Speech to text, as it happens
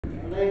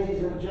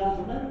ladies and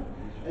gentlemen.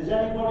 Has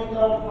anybody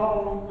got a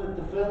problem with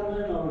the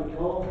filming or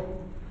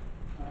recording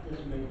at this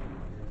meeting?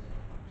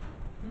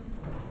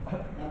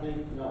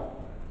 No.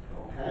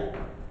 Okay.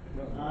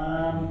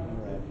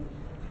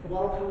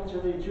 Welcome to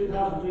the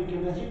 2003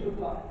 committee. We've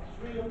got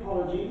 3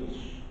 apologies.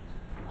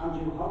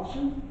 Andrew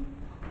Hodson,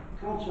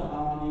 Councillor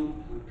Harney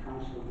and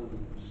Councillor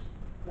Williams.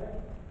 Okay.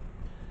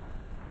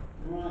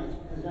 Right.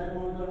 Has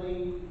anyone got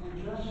any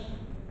interest?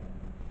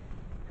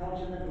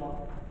 Councillor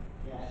Nicholas?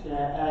 Yes,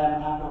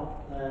 I've got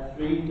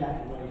 3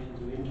 declarations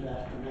of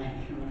interest to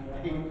make, I'm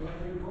afraid.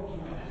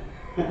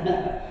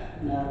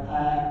 No,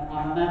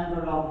 I'm a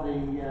member of the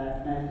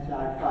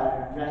Merseyside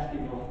Fire and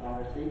Rescue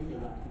Authority, so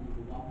that's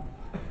number 1.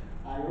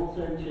 I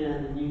also chair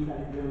the New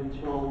Ferry Village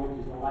Hall, which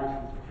is a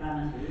licensed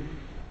premises,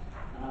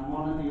 and I'm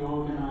one of the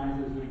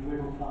organisers of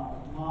Whittle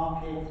Farmers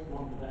Market,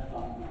 one of the best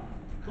farmers markets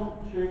in the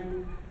country,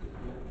 just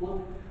a little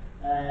plug,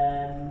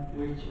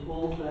 which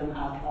also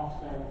has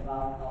off sales of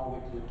alcohol,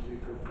 which looks to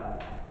good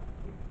value.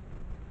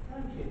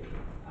 Thank you.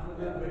 I'm a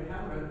member of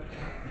Cameron.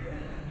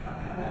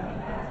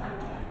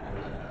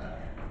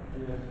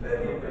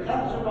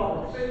 Councillor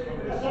Roberts,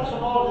 let's have some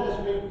order this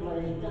week,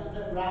 please. We're getting a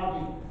bit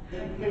rowdy.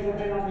 People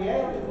been on the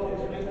air before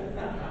this meeting.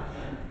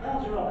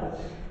 Councillor Roberts.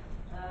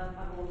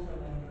 I'm also a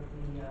member of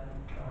the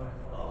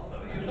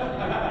I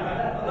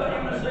thought you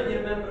were going to say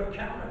you're a member of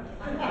Cameron.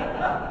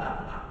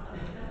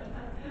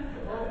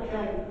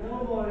 Okay, no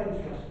more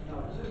interest. No,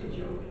 it's just a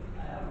joke.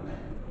 I am a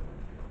member.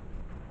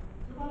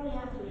 Somebody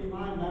have to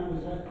remind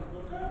members that,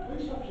 look,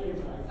 police officers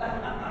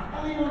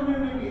anyone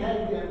moving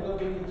behaviour will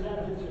be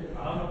attended to.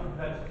 I'm not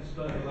prepared to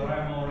disclose whether I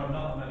am or I'm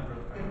not a member of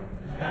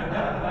Cameron.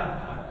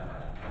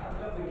 I've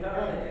got my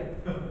card here.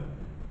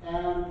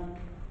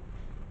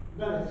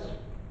 Minutes.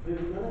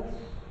 Approved minutes?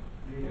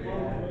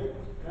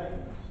 Great. Thank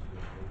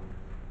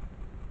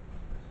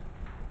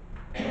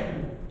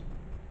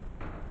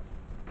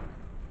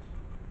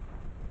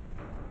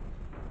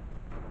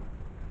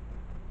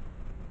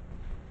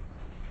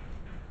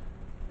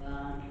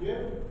you.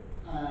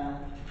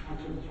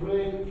 Item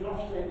 3,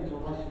 draft statement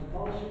of licensing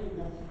policy.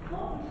 That's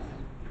Mark.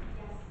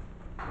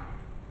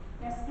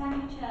 Yes, thank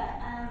you, Chair.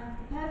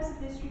 The purpose of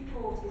this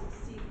report is to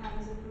seek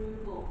members'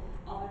 approval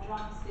of a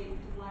draft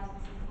statement of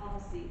licensing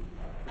policy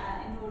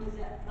in order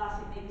that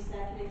it may be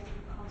circulated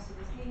for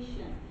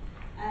consultation.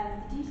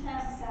 The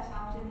details are set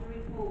out in the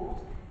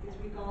report with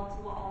regard to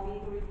what our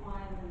legal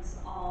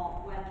requirements are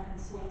when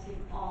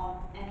consulting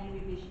on any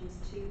revisions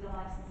to the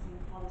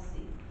licensing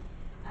policy.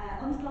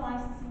 Under the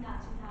Licensing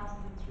Act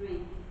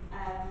 2003,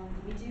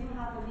 we do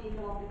have a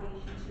legal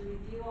obligation to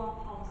review our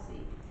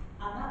policy,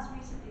 and that's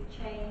recently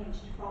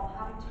changed from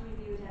having to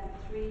review it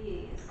every 3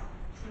 years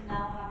to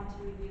now having to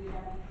review it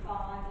every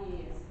 5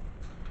 years.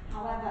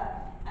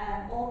 However,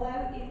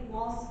 although it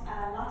was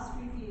last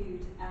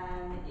reviewed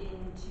in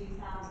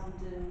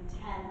 2010-11,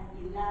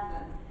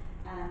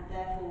 and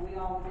therefore we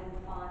are within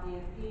the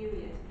 5-year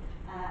period,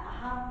 I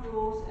have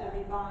brought a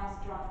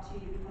revised draft to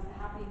you because there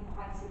have been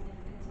quite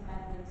significant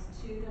amendments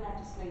to the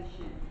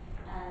legislation,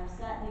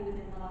 certainly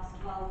within the last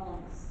 12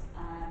 months,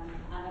 and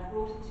I've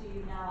brought it to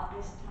you now at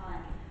this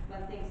time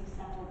when things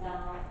have settled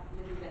down a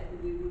little bit.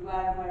 We were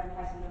aware of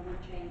quite a number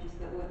of changes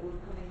that were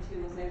coming to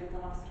us over the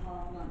last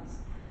 12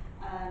 months.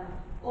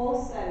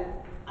 Also,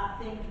 I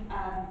think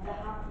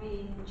there have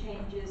been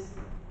changes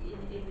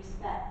in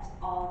respect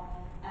of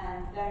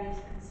various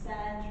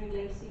concerns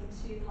relating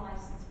to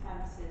licensed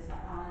premises,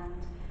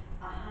 and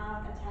I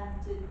have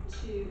attempted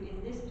to,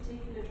 in this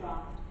particular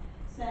draft,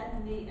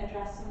 certainly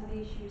address some of the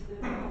issues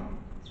that have come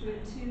through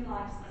to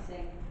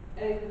licensing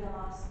over the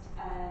last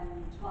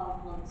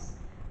 12 months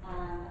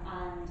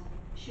and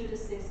should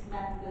assist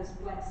members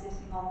when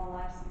sitting on the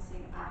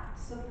Licensing Act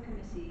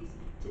subcommittees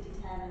to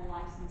determine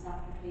licence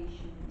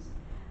applications.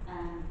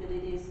 That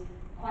it is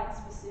quite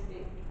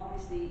specific,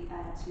 obviously,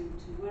 to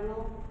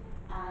Wirral,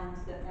 and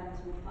that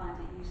members will find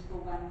it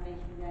useful when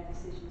making their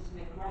decisions to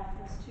make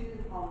reference to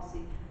the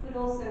policy, but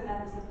also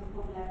members of the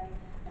public,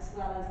 as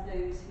well as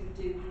those who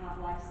do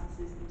have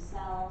licences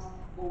themselves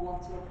or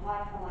want to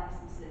apply for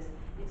licences.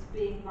 It's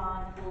being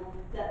mindful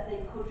that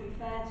they could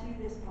refer to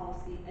this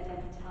policy at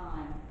any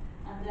time,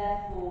 and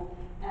therefore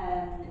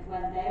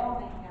when they are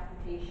making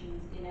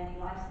applications in any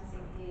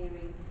licensing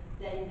hearing,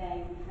 they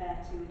may refer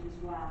to it as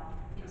well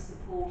in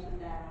support of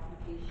their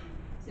application.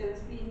 So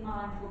it's being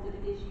mindful that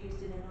it is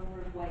used in a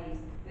number of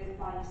ways, both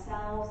by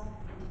yourselves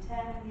in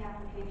determining the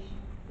application,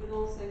 but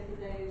also for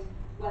those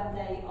when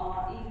they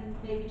are even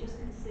maybe just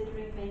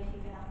considering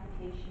making an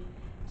application,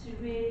 to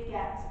really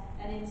get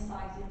an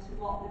insight into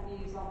what the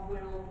views of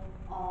Wirral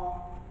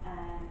are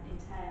in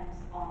terms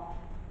of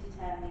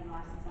determining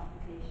licence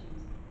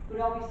applications.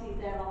 But obviously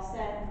there are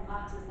certain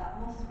matters that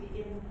must be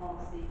in the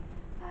policy,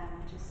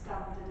 which are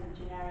standard and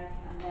generic,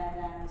 and they're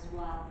there as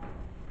well.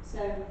 So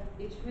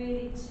it's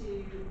really to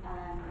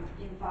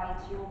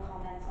invite your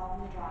comments on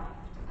the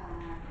draft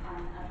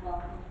and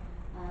welcome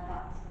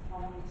that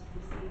from you this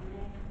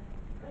evening.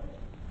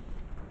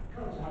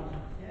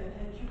 Yeah,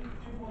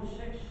 2.6,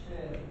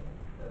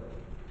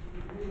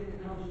 really the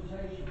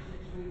consultation, 6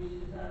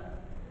 weeks, is that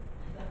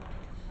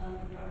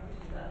standard practice,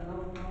 is that a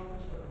no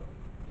practice or?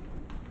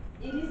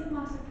 It is a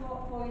matter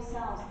for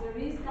yourselves. There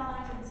is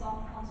guidance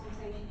on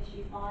consultation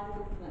issued by the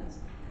government,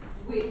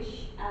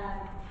 which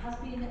has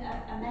been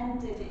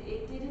amended.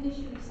 It did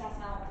initially set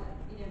out that,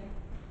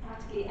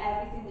 practically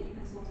everything that you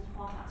consulted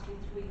upon had to be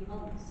 3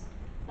 months.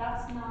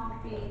 That's now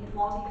been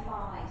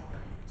modified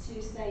to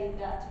say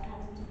that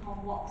dependent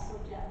upon what the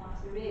subject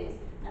matter is,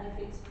 and if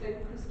it's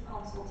focused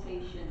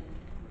consultation,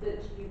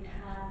 that you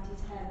can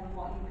determine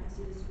what you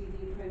consider to be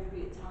the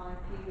appropriate time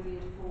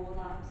period for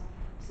that.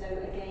 So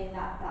again,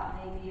 that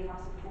may be a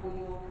matter for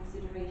your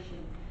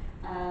consideration.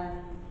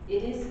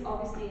 It is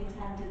obviously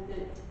intended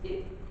that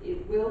it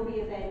will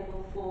be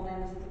available for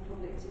members of the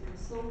public to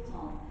consult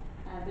on,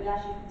 but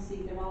as you can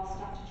see, there are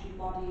statutory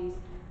bodies,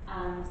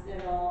 and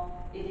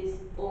it is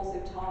also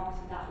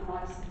targeted at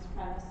licensed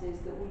premises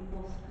that we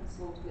must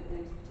consult with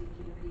those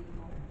particular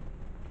people.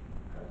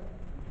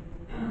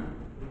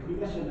 We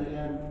mentioned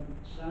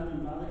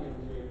Shannon Mallaghan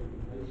was here from the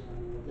police, and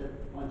we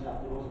did point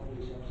out there was a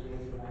police officer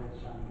here tonight,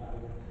 Shannon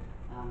Mallaghan,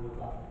 and we've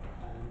got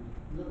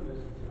another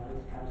person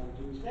tonight, Councillor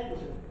Julie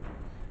Stapleton.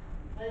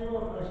 Any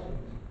more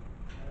questions?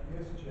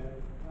 Yes,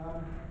 Chair.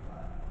 I've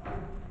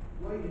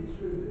waded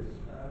through this,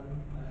 and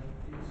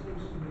it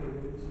seems to me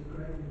that it's a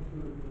great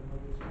improvement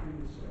on its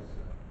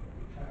predecessor.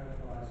 It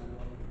clarifies a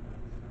lot of the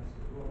matters and makes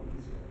it a lot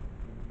easier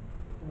from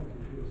the point of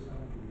view of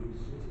somebody who's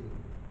sitting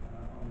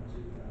on the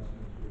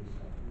 2003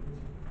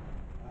 subcommittee.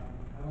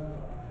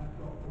 However, I have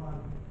got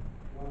one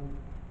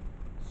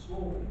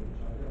small thing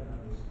which I don't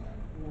understand.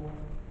 For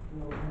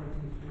 23,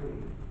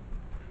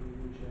 through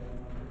you, Chair,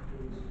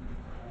 please.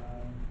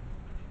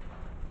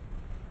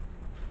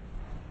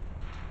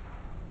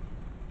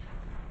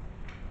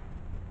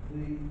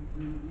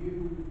 The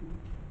new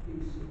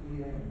piece at the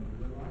end,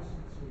 the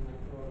licensing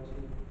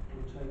authority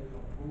will take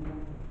a broad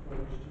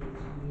approach to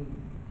its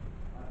meaning.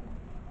 I'm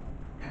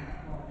not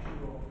quite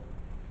sure.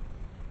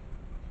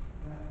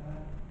 That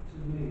to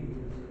me,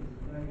 as a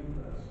lay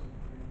person,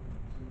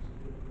 seems a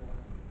bit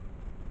wacky.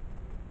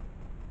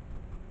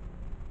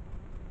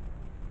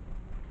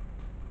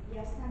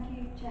 Yes, thank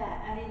you, Chair.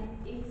 I mean,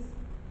 it's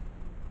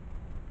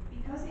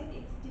because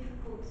it's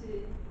difficult to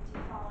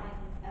define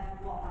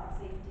what that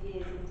safety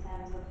is in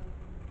terms of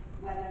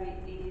whether it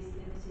is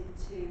limited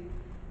to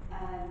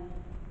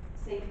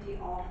safety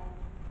of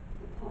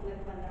the public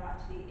when they're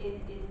actually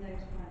in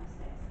those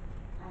premises,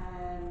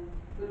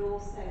 but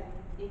also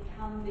it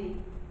can be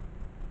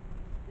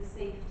the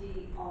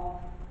safety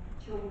of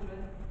children,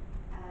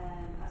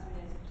 as we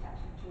know, to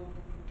protection of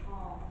children from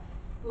harm.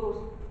 But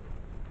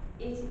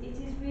it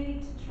is really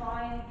to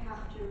try and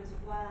capture as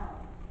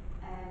well,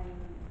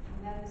 for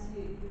members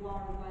who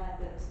are aware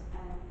that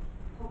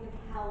public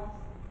health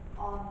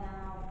are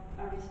now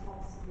a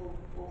responsible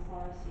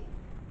authority,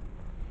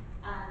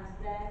 and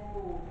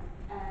therefore,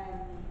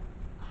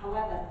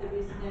 however, there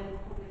is no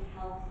public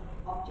health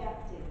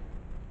objective.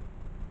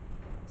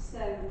 So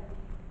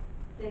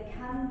there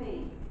can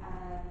be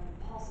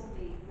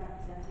possibly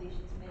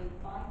representations made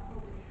by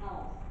public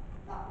health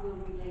that will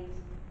relate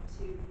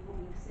to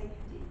public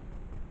safety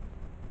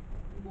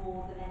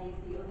more than any of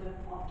the other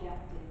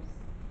objectives.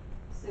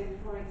 So,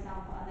 for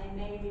example, and they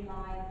may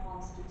rely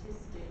upon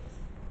statistics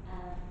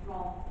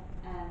from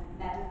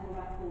medical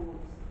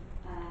records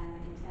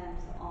in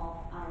terms of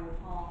Arrow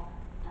Park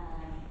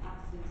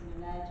accident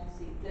and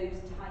emergency, those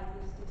type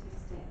of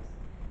statistics.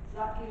 So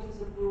that gives us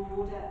a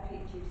broader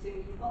picture. So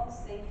you've got the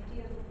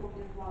safety of the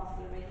public whilst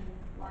they're in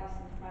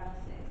licensed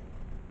premises,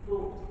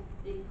 but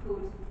it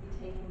could be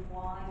taken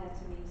wider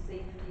to mean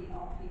safety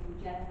of people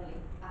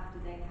generally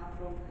after they have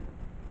drunken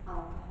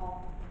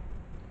alcohol.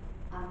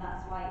 And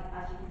that's why,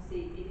 as you can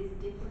see, it is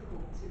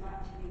difficult to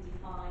actually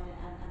define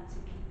and to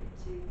keep it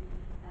to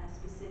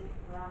specific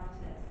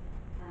parameters.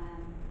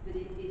 But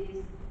it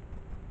is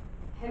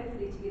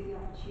hopefully to give the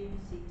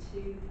opportunity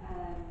to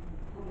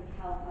public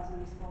health as a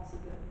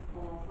responsible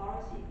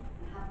authority,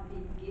 and having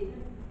been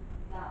given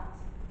that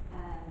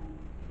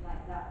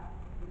that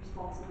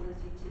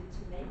responsibility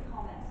to make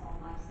comments on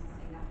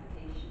licensing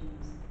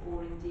applications,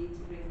 or indeed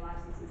to bring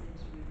licenses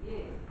into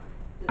review,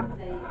 that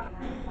they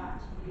can in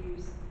fact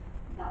use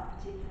that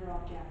particular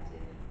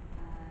objective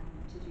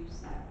to do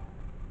so.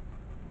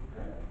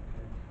 Okay.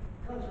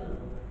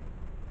 Councillor.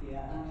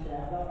 Yeah, thanks.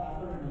 I've got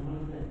a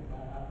number of things. I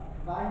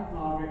provided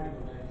Margaret with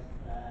a list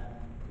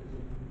because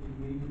in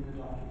reading the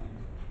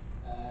document,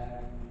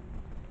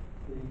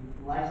 the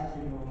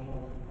licensing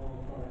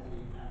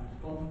authority and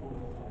responsible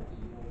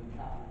authority are in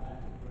capital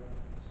letters, but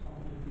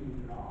responsible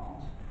few there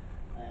aren't.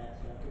 So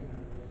I've given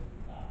her a list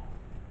of that.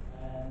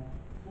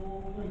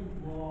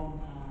 4.1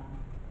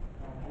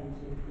 on page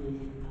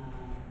 16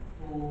 and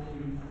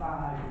 4.5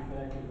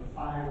 refer to the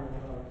fire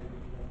authority,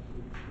 which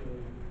obviously is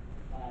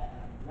the fire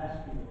and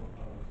rescue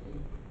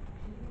authority.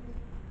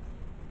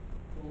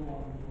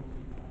 4.1 and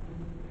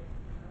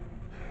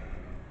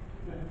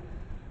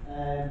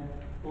 4.5.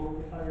 But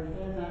if I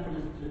refer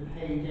members to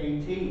page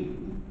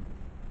 18,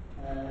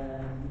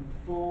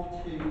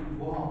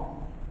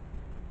 4.2.1,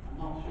 I'm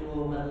not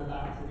sure whether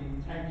that's an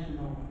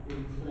intentional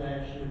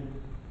insertion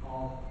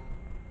of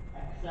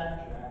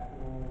etc.,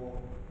 or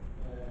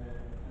an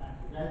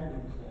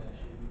accidental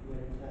insertion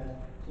where it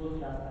says such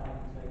as the health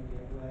and safety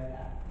at work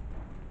act.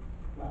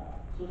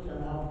 Well, such as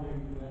the health and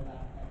safety at work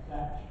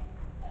act,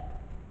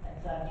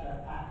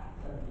 etc.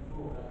 Act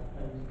 74 as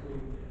opposed to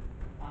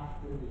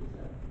after the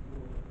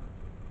 74.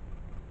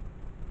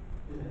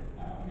 Is it?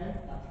 Oh, okay,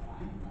 that's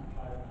fine. I'll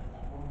clarify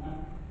that one now.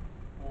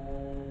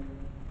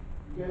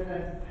 You go down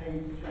to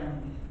page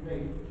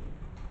 23.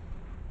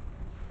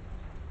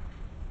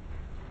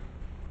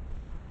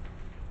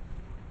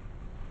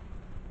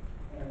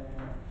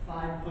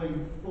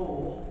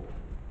 5.4,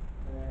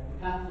 the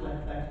council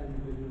expects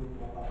individuals,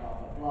 blah, blah, blah,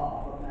 blah,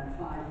 blah, but then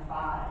 5.5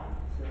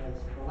 says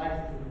the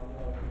licensing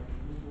authority,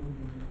 just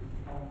wondering if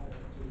it's conflict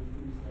between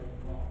who's saying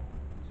what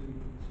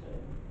between the two.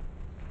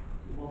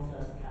 The one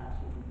says the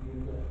council and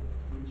the other,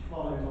 which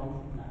follows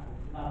on from that,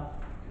 it's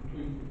about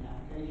completing the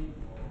application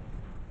form.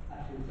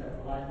 Actually, it says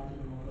the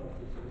licensing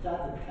authority, so it's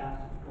either the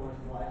council or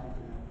it's the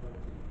licensing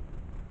authority.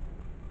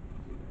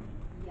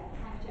 Yeah,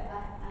 thank you.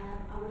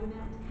 I would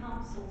amend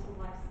council to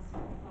licensing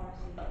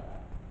authority.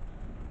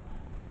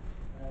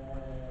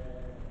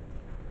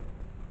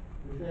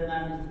 Refer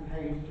members to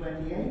page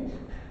 28.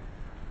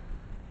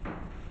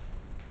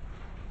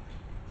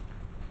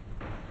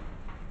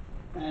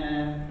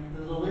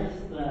 There's a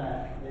list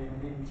there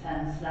in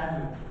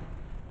 10.7.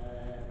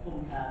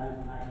 Pub cafes,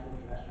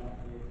 nightclubs, restaurants,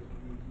 theatres,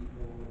 community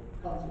hall,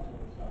 concert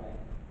halls, sorry,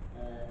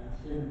 and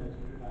cinemas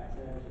provide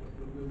services.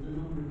 But there's a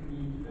number of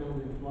community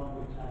buildings, one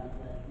of which I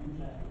declared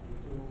interest in,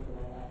 which also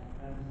are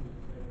licensed premises,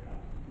 so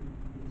perhaps you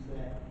could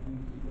insert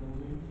community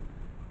buildings,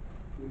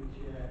 which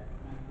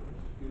might put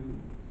a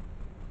school.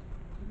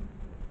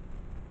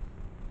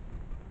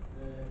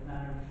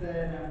 Now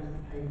refer members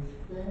to page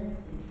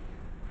 30.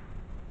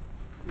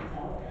 You can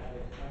tell about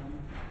this, can't you?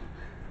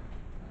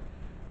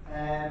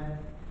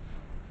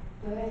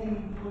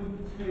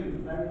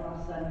 13.2, very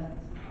last sentence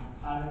in that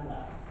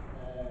paragraph.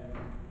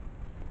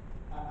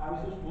 I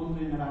was just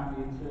wondering about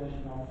the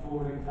insertion of,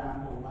 for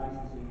example,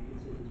 licensing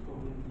considers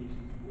public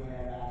nuisance,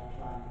 whereas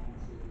planning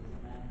considers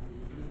amenity.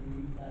 It just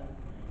reads better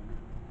to me.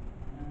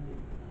 I don't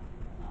think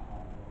that's that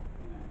one,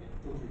 but it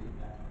does read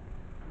better.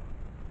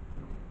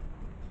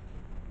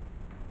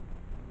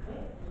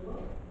 Okay,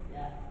 so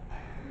yeah.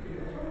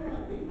 That's all I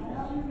read.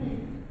 How do you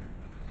read?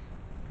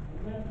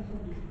 I'm ready for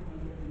somebody to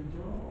come and get the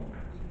job.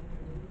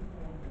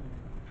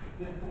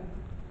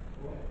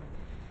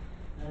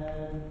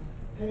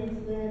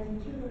 Page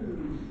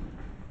 32.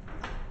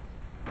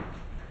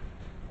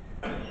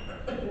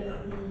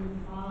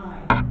 15.5. I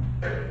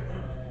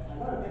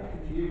got a bit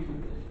confused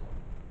with this one.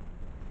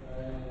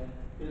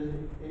 Because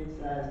it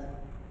says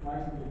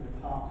licensing a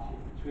partnership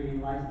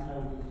between license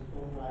holders,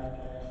 authorised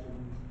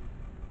persons,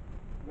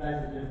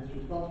 residents,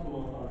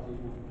 responsible authorities,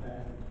 and other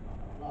persons, blah,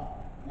 blah,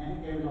 blah. And then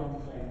it goes on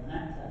to say in the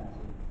next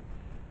sentence,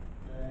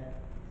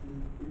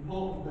 it's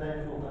important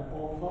therefore that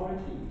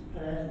authorities,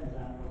 persons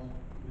and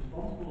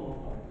responsible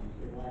authorities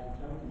give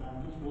license holders. And I'm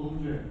just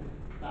wondering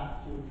if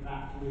that should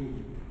perhaps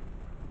read,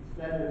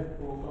 instead of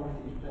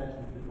authorities,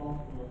 persons,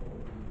 responsible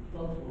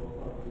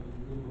authorities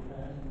is other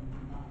persons,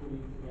 and that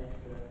deletes the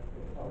extra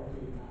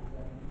authority in that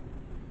sentence.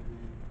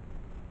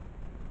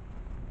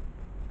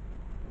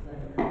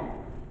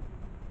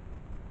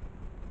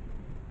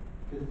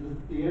 Because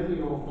the only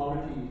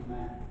authorities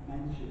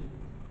mentioned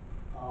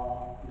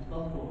are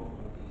responsible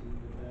authorities and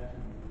the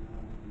persons, and then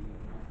obviously the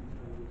license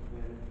holders,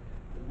 whereas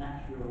the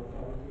natural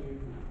authority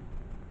is that.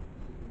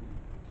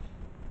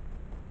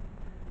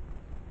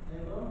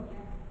 Able?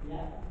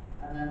 Yeah.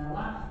 And then the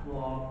last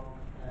one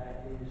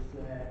is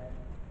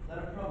that a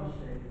promise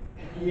statement?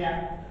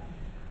 yeah,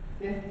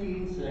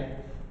 15.6.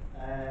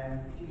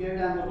 If you go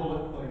down the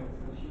bullet points,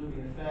 there should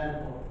be a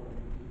further bullet point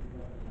which you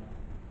can recognise.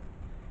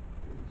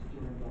 Because it's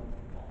joined on to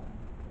the bottom.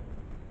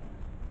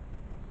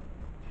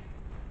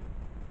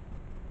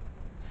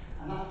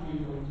 And that's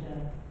me done, Chair.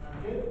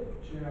 Thank you.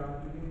 Chair,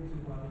 I'm beginning to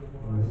wonder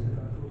why I said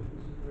I thought it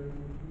was a great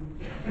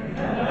improvement.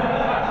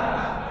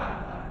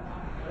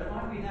 Well, it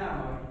might be now,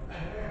 Mike.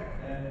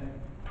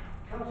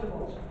 Councillor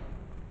Watson.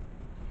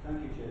 Thank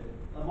you, Chair.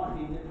 I might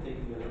be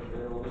nitpicking a little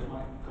bit, or this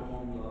might come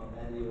on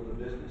any other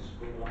business,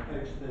 but on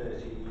page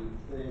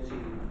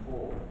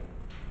 13.4,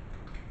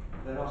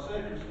 there are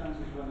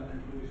circumstances when the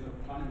conclusion of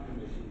planning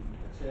commission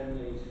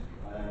terminates,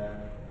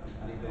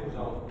 and it goes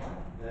on.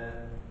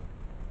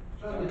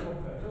 Sorry,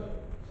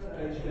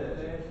 Page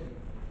 13.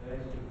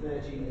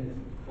 13.4.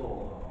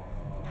 30.4.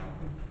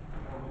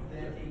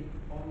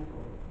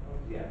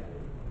 Yeah.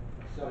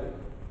 So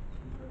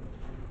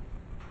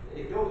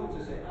it goes on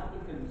to say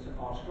applicants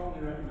are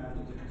strongly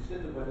recommended to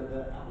consider whether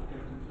the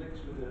applicant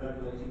conflicts with the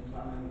regulating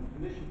planning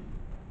commission.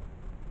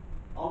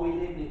 Are we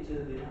leaving it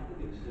to the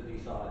applicants to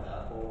decide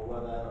that, or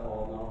whether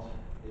or not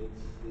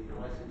it's the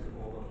licensing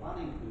or the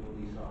planning who will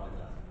decide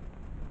that?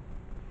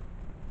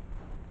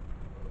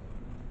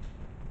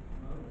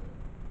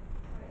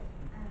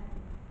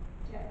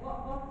 Yeah,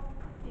 what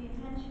the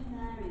intention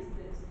there is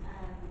that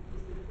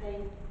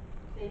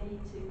they need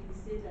to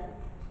consider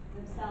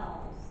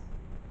themselves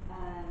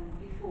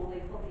before they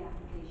put the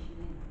application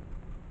in.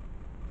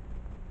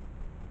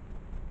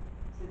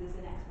 there's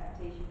an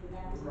expectation for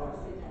them to Right.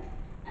 consider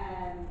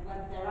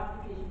whether their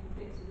application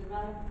conflicts with the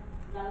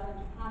relevant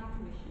planning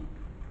permission.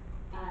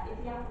 If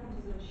the applicant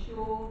is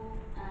unsure,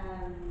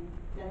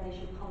 then they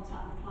should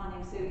contact the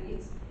planning. So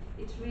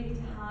it's really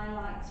to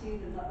highlight to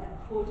them that there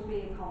could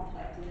be a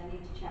conflict and they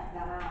need to check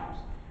that out.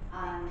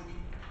 And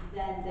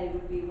then they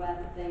would be aware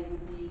that they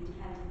would be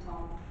dependent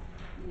on,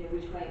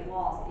 which way it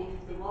was, if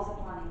there was a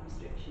planning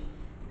restriction.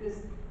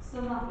 Because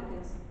some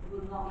applicants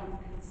will not even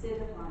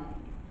consider planning.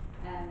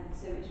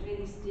 So it's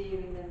really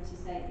steering them to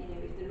say,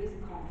 if there is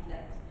a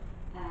conflict,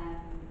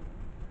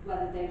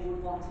 whether they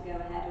would want to go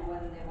ahead or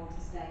whether they want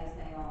to stay as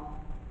they are.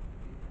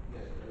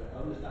 Yes,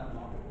 I understand,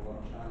 Margaret, but what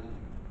I'm trying to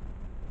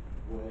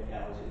work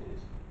out is,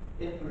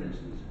 if, for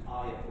instance,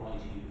 I apply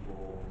to you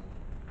for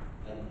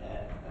a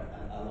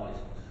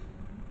licence,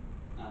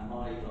 and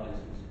my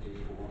licence is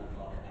for 1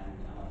 o'clock, and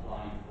I'm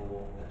applying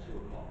for a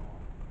 2 o'clock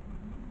one,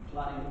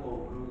 planning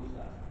overrules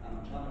that,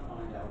 and I'm trying to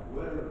find out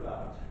where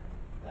about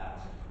that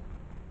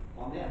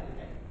on the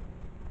application.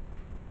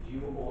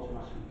 You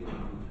automatically give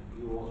them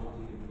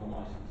the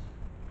licence.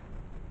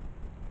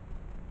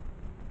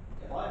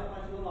 If I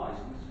apply for a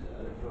licence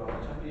for a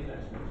temporary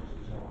events notice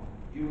and so on,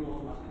 you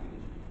will automatically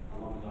give it to me,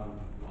 along with I'm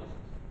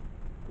licensed.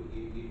 But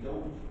you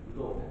don't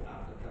look at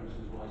the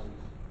premises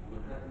licence. Am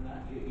I correct in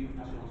that? You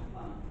pass it on to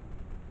planning.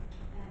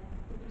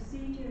 The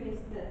procedure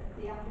is that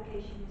the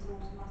application is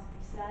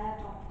automatically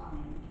served on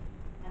planning,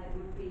 and it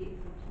would be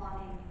for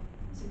planning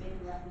to make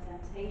a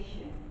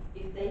representation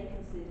if they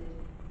considered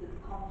that the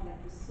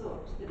conflict was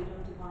such that it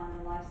undermined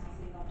the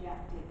licensing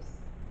objectives.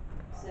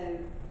 So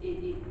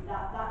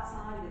that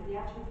side of it, the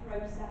actual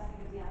processing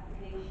of the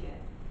application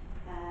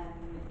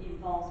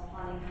involves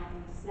planning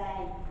having a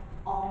say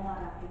on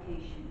that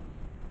application.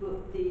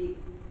 But the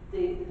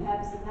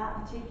purpose of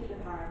that particular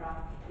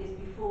paragraph is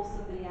before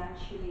somebody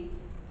actually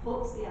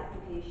puts the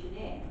application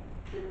in,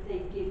 that they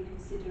give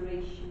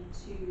consideration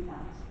to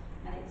that.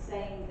 And it's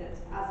saying that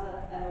as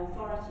an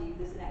authority,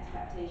 there's an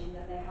expectation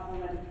that they have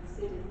already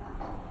considered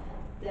that.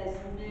 There's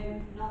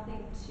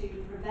nothing to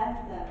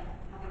prevent them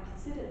having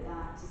considered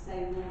that to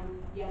say, well,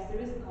 yes, there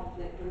is a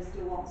conflict, but I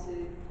still want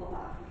to put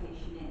that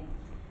application in.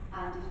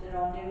 And if there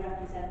are no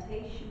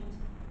representations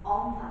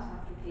on that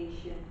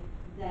application,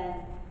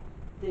 then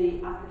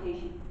the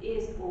application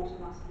is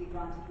automatically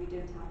granted. We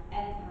don't have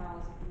any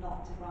powers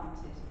not to grant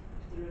it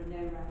if there are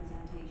no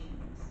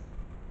representations.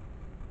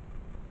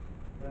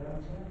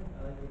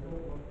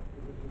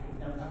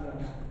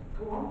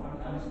 Go on.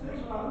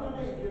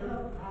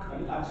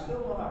 I'm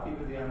still not happy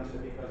with the answer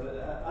because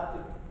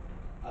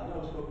I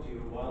know I spoke to you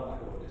a while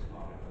back about this,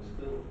 Margaret, but I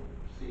still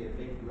see a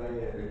big grey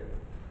area.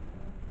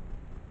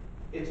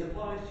 It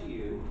applies to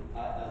you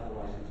as the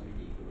licensing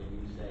people, and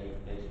you say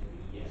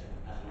basically yes,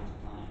 that's not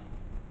planning.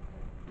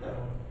 No.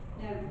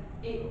 No,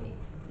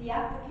 the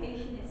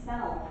application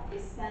itself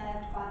is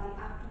served by the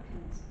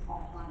applicant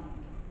on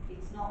planning.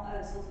 It's not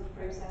a sort of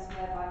process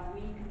whereby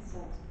we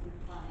consult with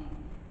planning.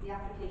 The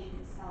application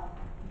itself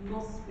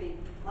must be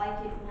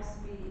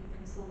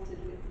consulted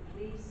with the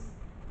police,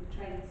 with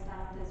training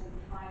standards, with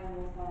the fire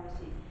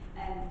authority.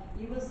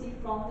 You will see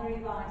from the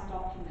revised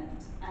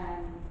document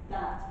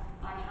that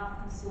I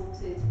have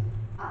consulted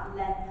at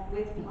length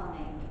with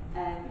planning.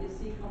 You'll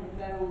see from the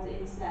bold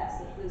inserts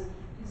that there's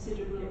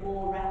considerably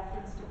more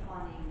reference to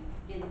planning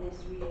in this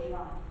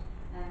redraft,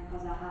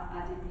 because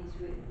I did meet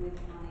with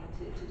planning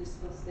to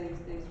discuss those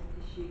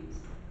issues.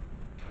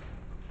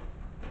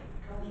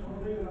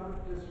 Councillor, I'm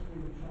just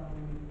been trying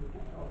to read the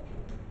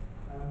document.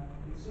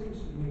 It seems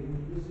to me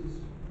that this is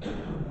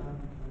an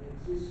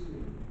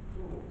existing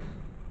clause.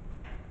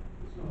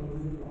 It's not a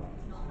rewrite,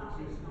 it's Not an that,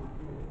 it's existing not.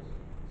 clause.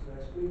 So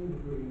it's been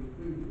agreed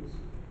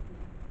previously.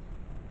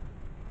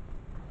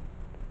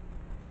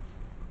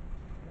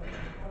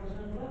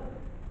 Councillor Black?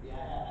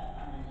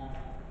 Yeah, I mean,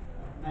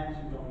 I've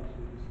mentioned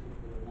obviously the stuff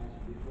that I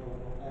mentioned before,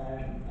 but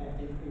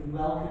in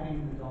welcoming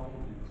the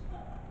document,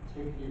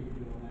 particularly with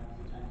your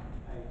members' attention to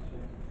page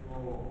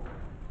 24,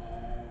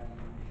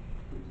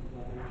 which is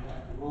of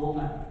interest to all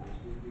members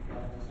with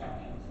regard to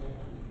section 6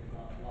 with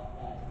regard to lot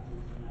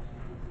licenses, and I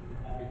think this is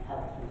a very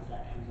helpful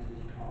section to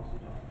this policy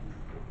document.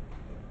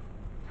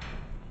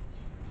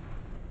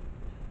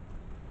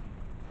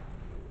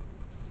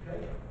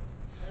 Okay.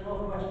 Any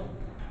more questions?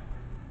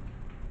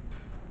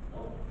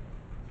 No?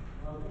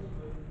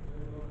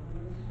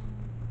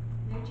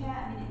 No, Chair,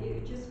 I mean, it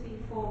would just be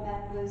for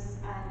members,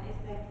 if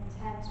they're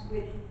content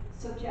with,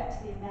 subject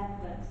to the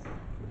amendments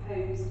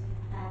proposed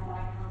by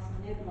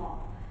Councillor Niblock,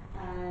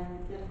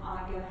 that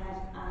I go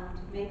ahead and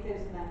make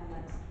those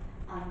amendments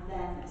and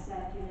then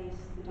circulate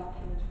the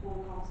document for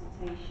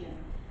consultation.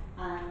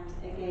 And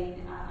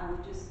again, I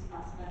would just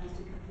ask members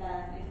to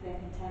confirm if they're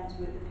content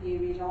with the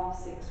period of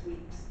 6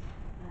 weeks,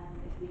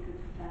 if they could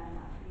confirm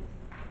that, please.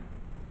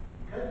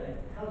 Okay.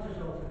 Councillor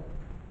Shorten?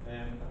 I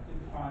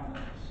did find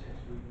that the 6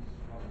 weeks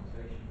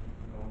consultation,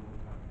 I've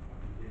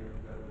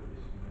dealt with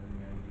this for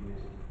many, many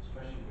years,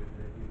 especially with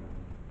the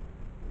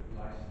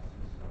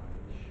licenses side,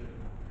 we should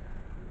have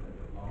a little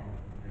bit longer,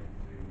 maybe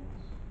 3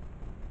 months.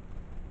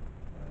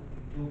 That would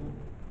be double.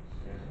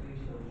 6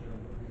 weeks, don't you?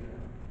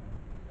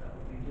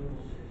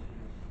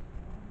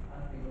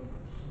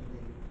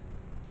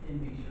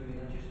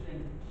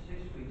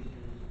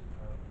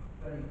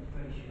 it's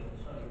very short,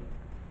 sorry.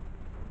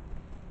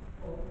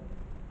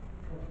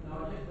 No,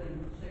 I just think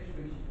 6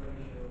 weeks is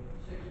very short.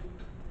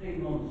 3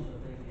 months, I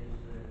think, is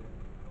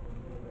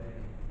over.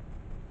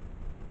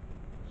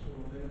 So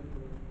then,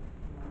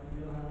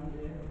 your hand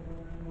there,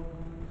 any more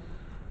comments?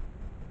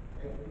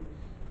 8 weeks?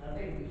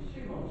 8 weeks,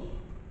 2 months.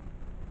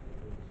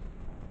 8 weeks.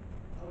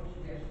 I would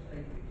suggest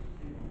 8 weeks,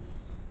 2 months.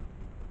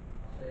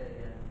 I'll say it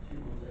again, 2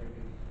 months, 8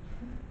 weeks.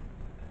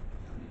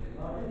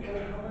 Martin,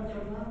 any comments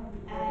on that?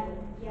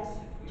 Yes,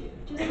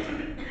 just to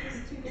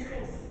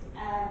assist,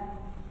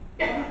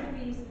 one of the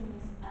reasons,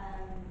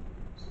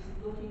 sort of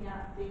looking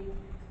at the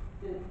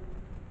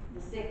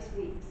 6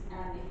 weeks,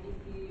 and if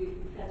you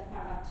refer to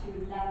paragraph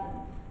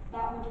 211,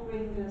 that would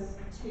bring us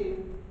to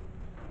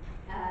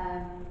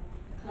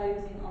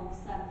closing on the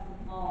 7th of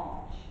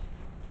March.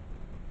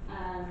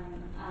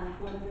 And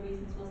one of the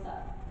reasons was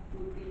that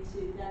would be to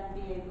then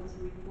be able to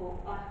report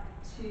back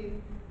to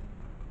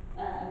a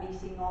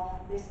meeting of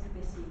this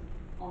committee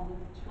on the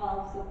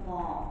 12th of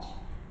March.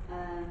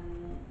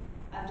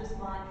 I'm just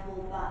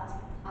mindful that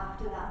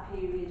after that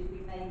period we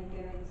may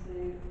go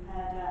into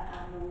PERDA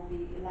and there will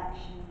be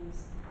elections,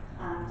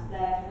 and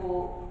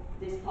therefore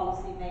this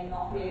policy may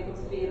not be able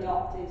to be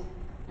adopted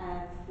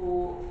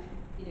for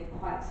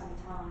quite some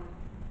time.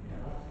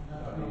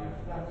 Yeah,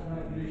 that's not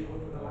unusual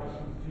for the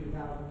license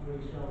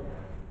 2003, so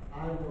I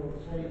will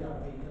say that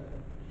we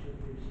should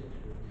do 6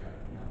 weeks.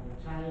 Now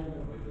we'll tie in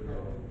with the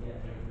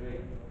okay.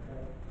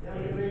 Yeah,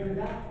 we agree with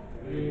that?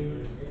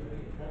 Agree.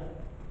 Okay.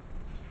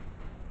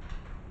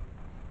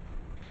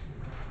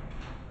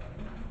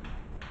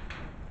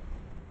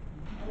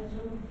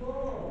 Item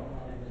 4.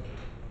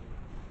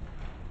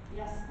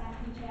 Yes, thank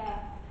you, Chair.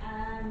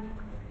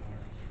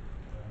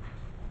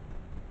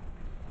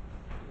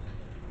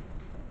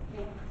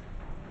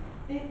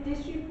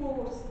 This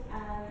report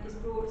is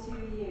brought to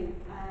you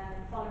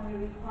following a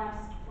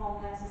request from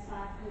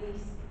Merseyside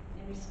Police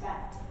in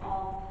respect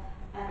of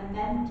an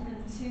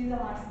amendment to the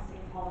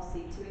licensing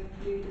policy to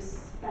include a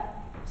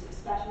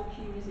special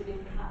cumulative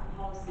impact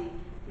policy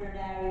for an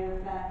area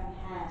of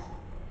Birkenhead.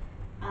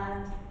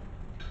 And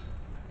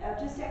I'll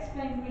just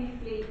explain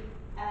briefly,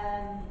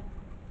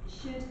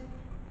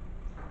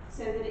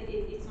 so that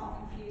it's not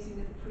confusing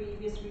with the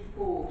previous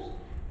report,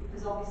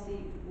 because obviously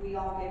we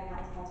are going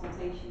out to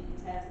consultation in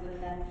terms of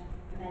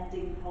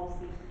amending the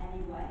policy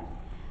anyway.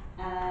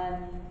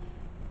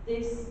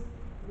 This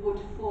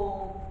would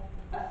form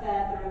a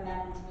further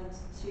amendment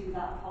to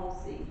that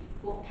policy,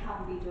 but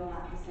can be done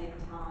at the same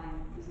time.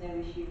 There's no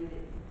issue with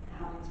it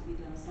having to be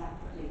done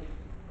separately.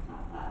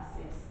 That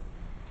assists.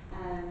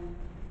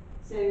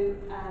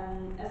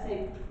 As I say,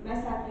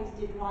 Merseyside Police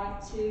did write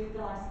to the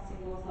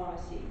licensing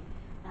authority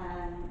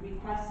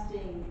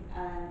requesting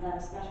that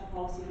a special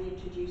policy be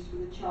introduced for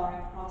the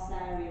Charing Cross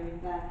area in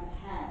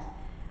Birkenhead,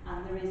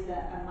 and there is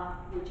a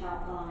map which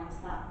outlines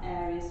that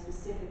area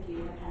specifically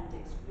in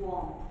Appendix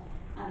 1,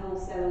 and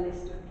also a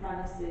list of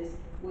premises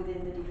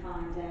within the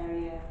defined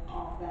area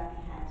of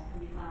Birkenhead can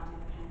be found in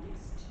Appendix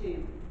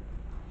 2.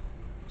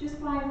 Just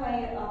by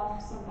way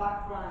of some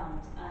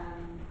background,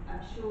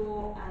 I'm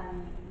sure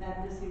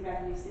members who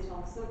regularly sit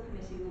on the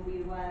subcommittee will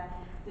be aware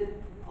that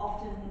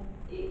often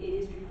it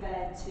is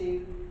referred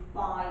to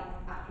by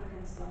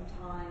applicants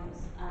sometimes,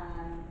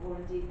 or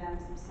indeed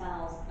members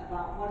themselves,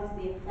 about what is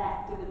the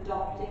effect of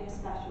adopting a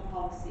special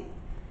policy.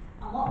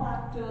 And what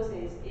that does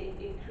is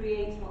it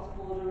creates what's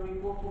called a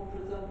rebuttal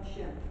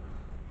presumption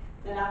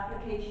that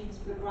applications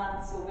for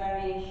grants or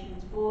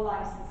variations for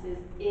licences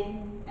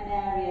in an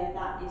area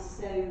that is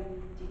so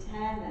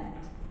determined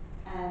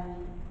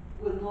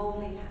will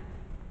normally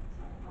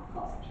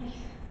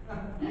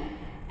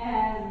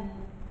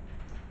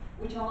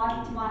which are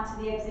likely to add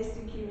to the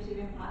existing cumulative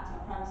impact on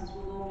premises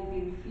will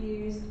normally be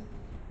refused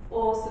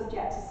or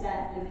subject to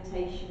certain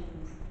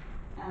limitations.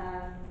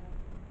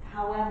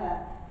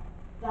 However,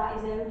 that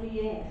is only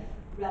if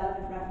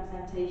relevant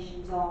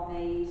representations are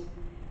made.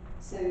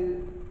 So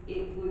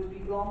it would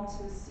be wrong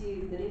to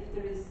assume that if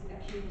there is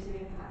a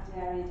cumulative impact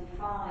area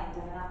defined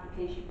and an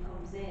application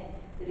comes in,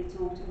 that it's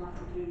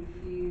automatically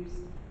refused.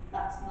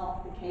 That's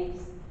not the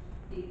case.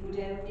 It would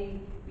only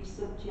be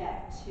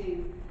subject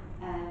to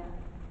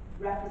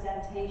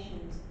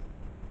representations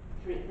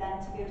for it then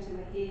to go to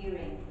a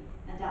hearing,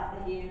 and at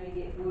the hearing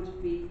it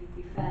would be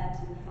referred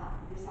to the fact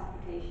that this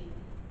application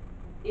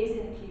is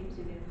in a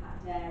cumulative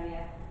impact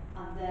area,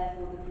 and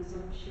therefore the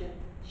presumption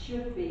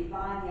should be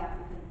by the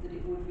applicant that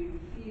it would be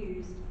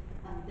refused,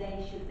 and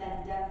they should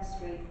then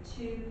demonstrate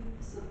to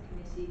the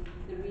subcommittee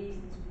the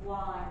reasons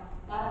why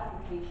that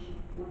application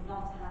would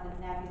not have a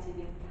negative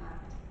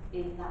impact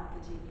in that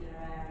particular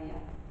area.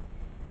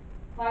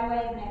 By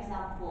way of an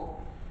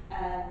example,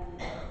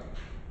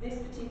 this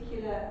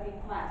particular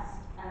request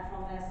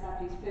from Merseyside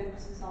Police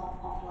focuses on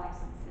off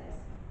licences.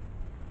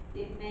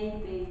 It may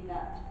be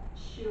that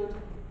should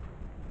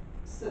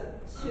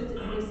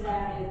this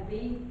area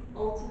be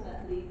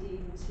ultimately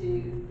deemed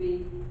to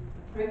be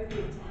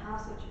appropriate to have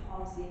such a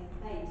policy in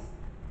place,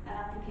 an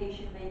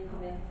application may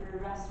come in for a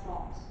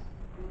restaurant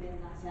within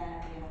that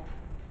area,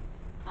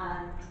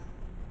 and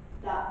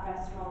that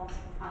restaurant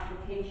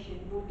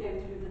application would go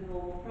through the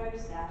normal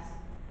process,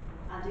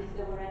 and if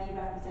there were any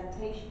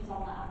representations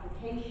on that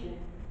application,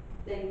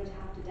 they would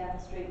have to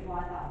demonstrate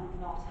why that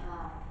would not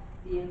have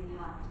the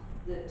impact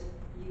that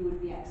you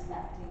would be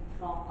expecting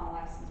from a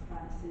licensed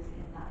premises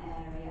in that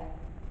area,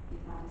 if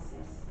that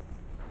assists.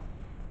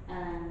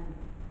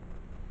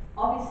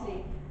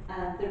 Obviously,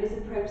 there is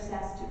a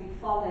process to be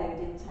followed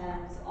in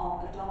terms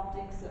of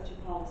adopting such a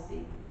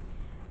policy,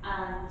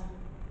 and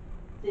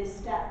the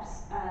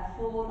steps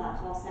for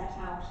that are set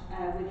out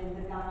within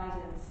the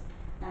guidance.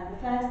 The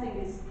first thing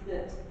is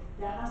that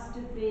there has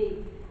to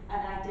be an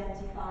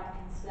identified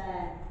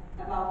concern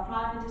about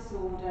crime and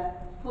disorder,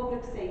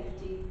 public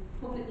safety,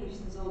 public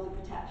nuisance, or the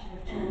protection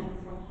of children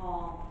from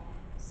harm.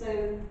 So,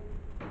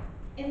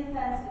 in the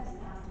first instance,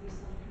 there has to be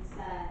some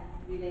concern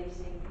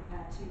relating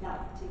to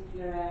that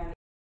particular area.